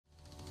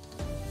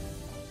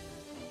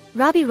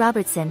Robbie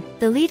Robertson,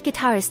 the lead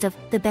guitarist of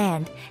the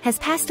band, has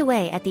passed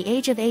away at the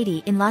age of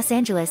 80 in Los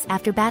Angeles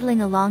after battling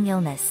a long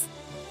illness.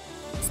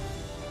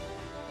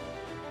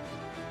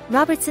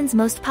 Robertson's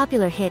most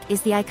popular hit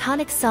is the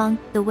iconic song,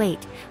 The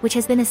Weight, which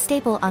has been a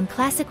staple on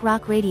classic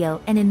rock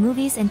radio and in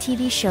movies and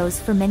TV shows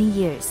for many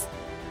years.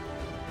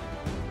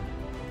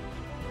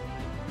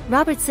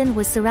 Robertson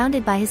was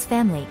surrounded by his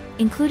family,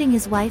 including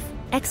his wife,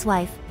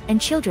 ex-wife,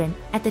 and children,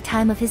 at the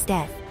time of his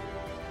death.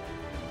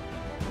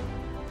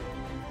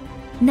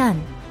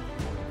 None.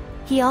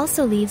 He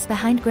also leaves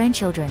behind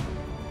grandchildren.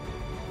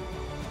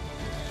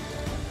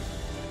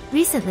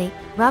 Recently,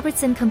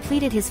 Robertson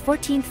completed his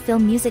 14th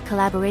film music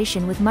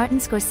collaboration with Martin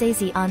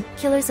Scorsese on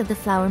Killers of the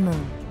Flower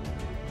Moon.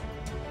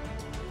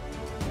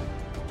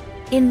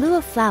 In lieu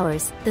of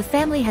flowers, the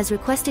family has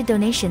requested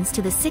donations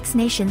to the Six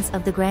Nations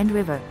of the Grand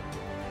River.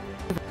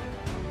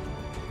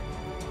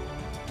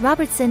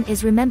 Robertson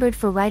is remembered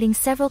for writing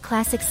several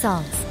classic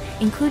songs,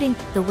 including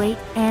The Weight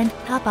and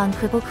Hop on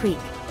Cripple Creek.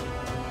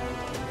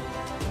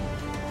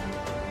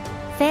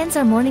 Fans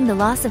are mourning the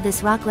loss of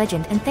this rock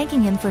legend and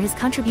thanking him for his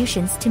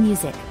contributions to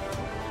music.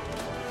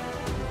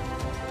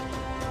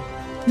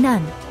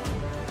 None.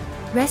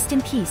 Rest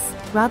in peace,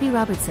 Robbie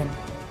Robertson.